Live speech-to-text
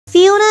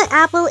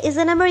Apple is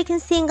an American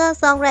singer,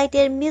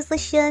 songwriter,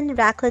 musician,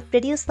 record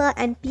producer,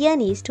 and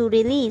pianist who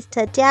released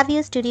her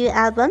debut studio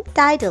album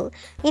Tidal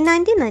in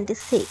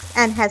 1996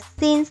 and has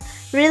since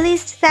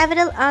released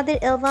several other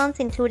albums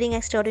including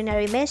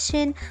Extraordinary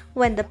Machine,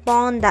 When the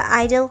Pawn, The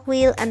Idle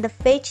Wheel, and The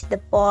Fetch the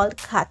Ball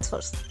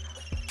Cutters.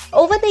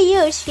 Over the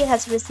years, she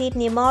has received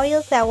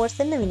numerous awards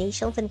and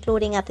nominations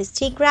including at the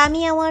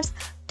Grammy Awards,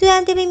 2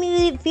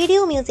 MTV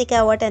Video Music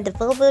Award, and the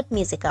Billboard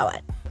Music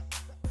Award.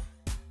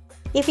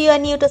 If you are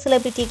new to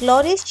Celebrity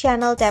Glorious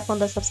channel, tap on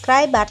the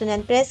subscribe button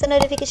and press the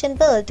notification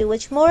bell to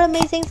watch more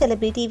amazing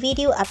celebrity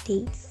video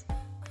updates.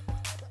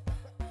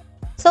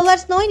 So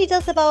let's know in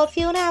details about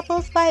Fiona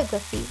Apple's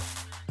biography.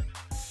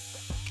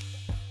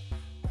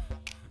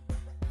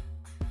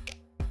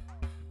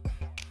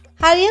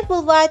 Her real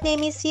worldwide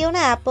name is Fiona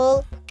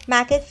Apple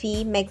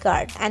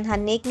McAfee-Maggart and her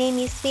nickname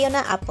is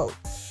Fiona Apple.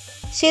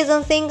 She is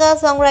a singer,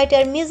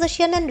 songwriter,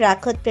 musician, and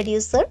record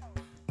producer.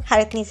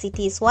 Her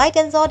ethnicity is white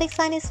and zodiac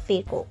sign is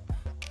Virgo.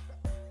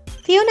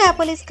 Fiona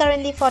Apple is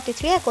currently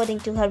 43 according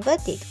to her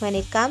verdict. When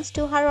it comes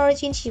to her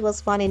origin, she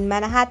was born in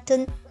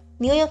Manhattan,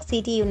 New York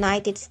City,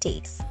 United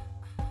States.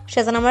 She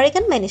has an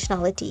American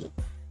nationality.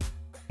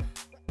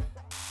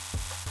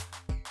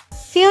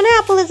 Fiona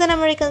Apple is an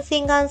American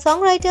singer and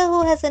songwriter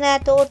who has a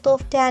net worth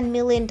of $10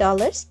 million.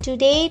 To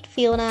date,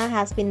 Fiona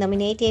has been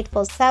nominated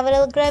for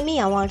several Grammy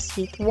Awards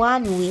with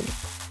 1 win.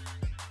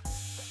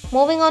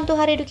 Moving on to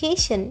her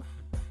education.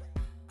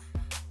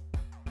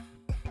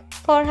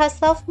 For her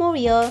sophomore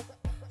year,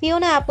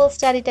 Fiona Apple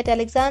studied at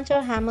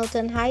Alexander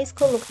Hamilton High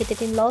School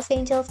located in Los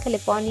Angeles,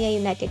 California,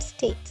 United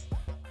States.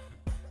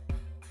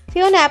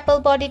 Fiona Apple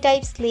body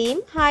type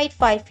slim, height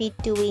 5 feet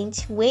 2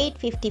 inch, weight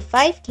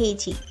 55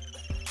 kg.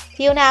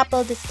 Fiona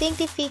Apple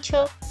distinctive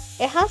feature,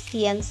 a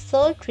husky and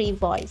sultry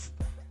voice.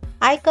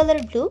 Eye color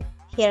blue,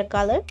 hair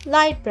color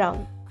light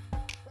brown.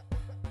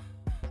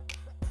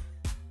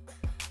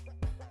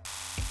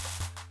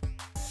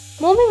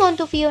 Moving on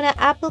to Fiona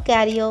Apple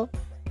career.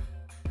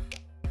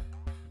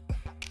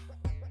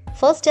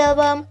 First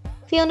album.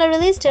 Fiona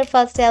released her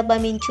first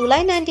album in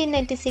July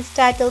 1996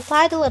 titled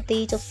Tidal at the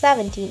age of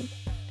 17.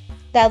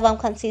 The album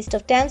consists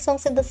of 10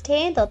 songs in the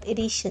standard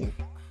edition.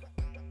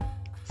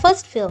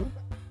 First film.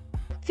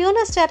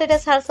 Fiona started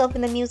as herself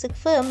in the music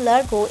film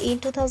Largo in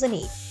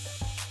 2008.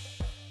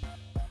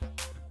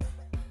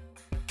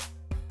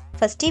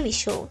 First TV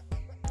show.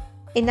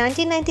 In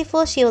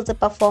 1994, she was a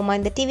performer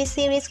in the TV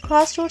series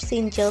Crossroads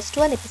in just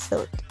 1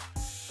 episode.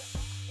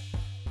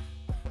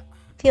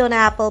 Fiona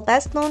Apple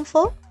best known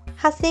for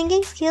her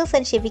singing skills,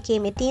 and she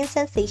became a teen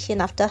sensation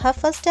after her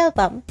first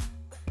album.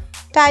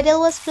 Tidal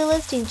was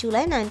released in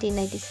July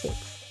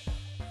 1996.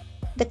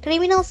 The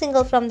Criminal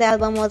single from the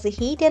album was a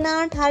hit and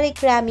earned her a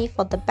Grammy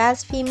for the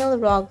Best Female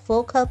Rock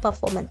Vocal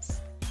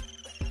Performance.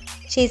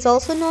 She is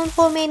also known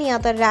for many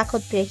other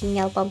record-breaking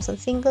albums and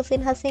singles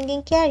in her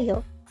singing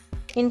career,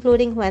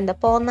 including When the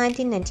Pawn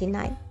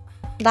 1999,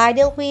 The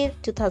Idle Wheel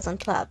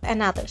 2012,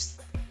 and others.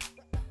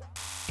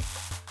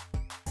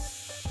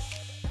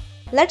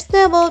 Let's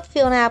know about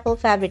Fiona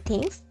Apple's favorite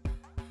things.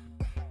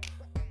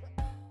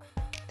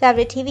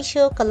 Favorite TV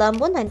show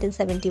Columbo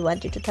 1971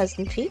 to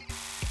 2003.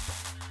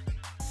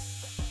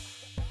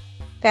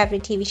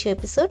 Favorite TV show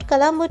episode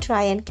Columbo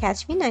Try and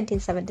Catch Me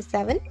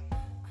 1977.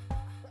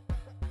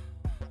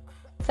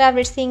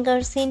 Favorite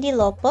singer Cyndi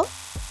Lauper.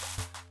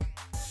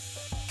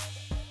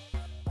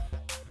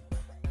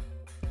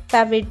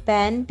 Favorite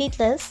band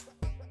Beatles.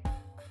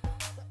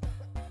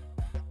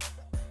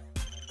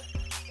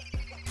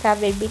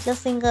 Favorite Beatles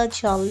singer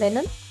John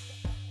Lennon.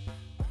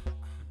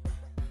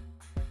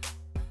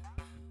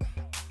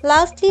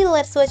 Lastly,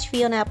 let's watch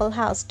Fiona Apple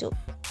House Tour.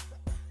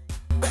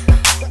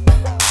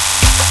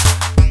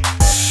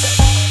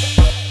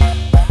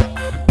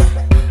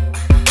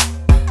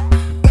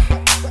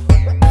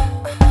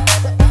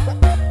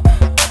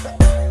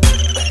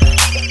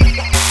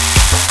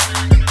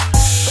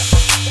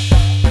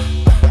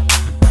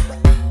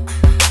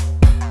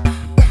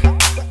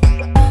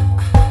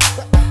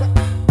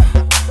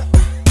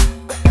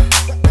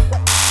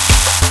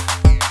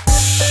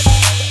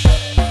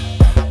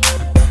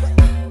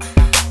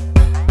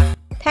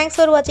 Thanks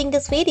for watching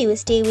this video.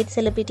 Stay with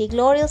Celebrity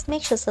Glorious.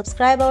 Make sure to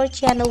subscribe our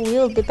channel. We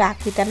will be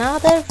back with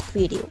another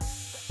video.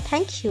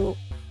 Thank you.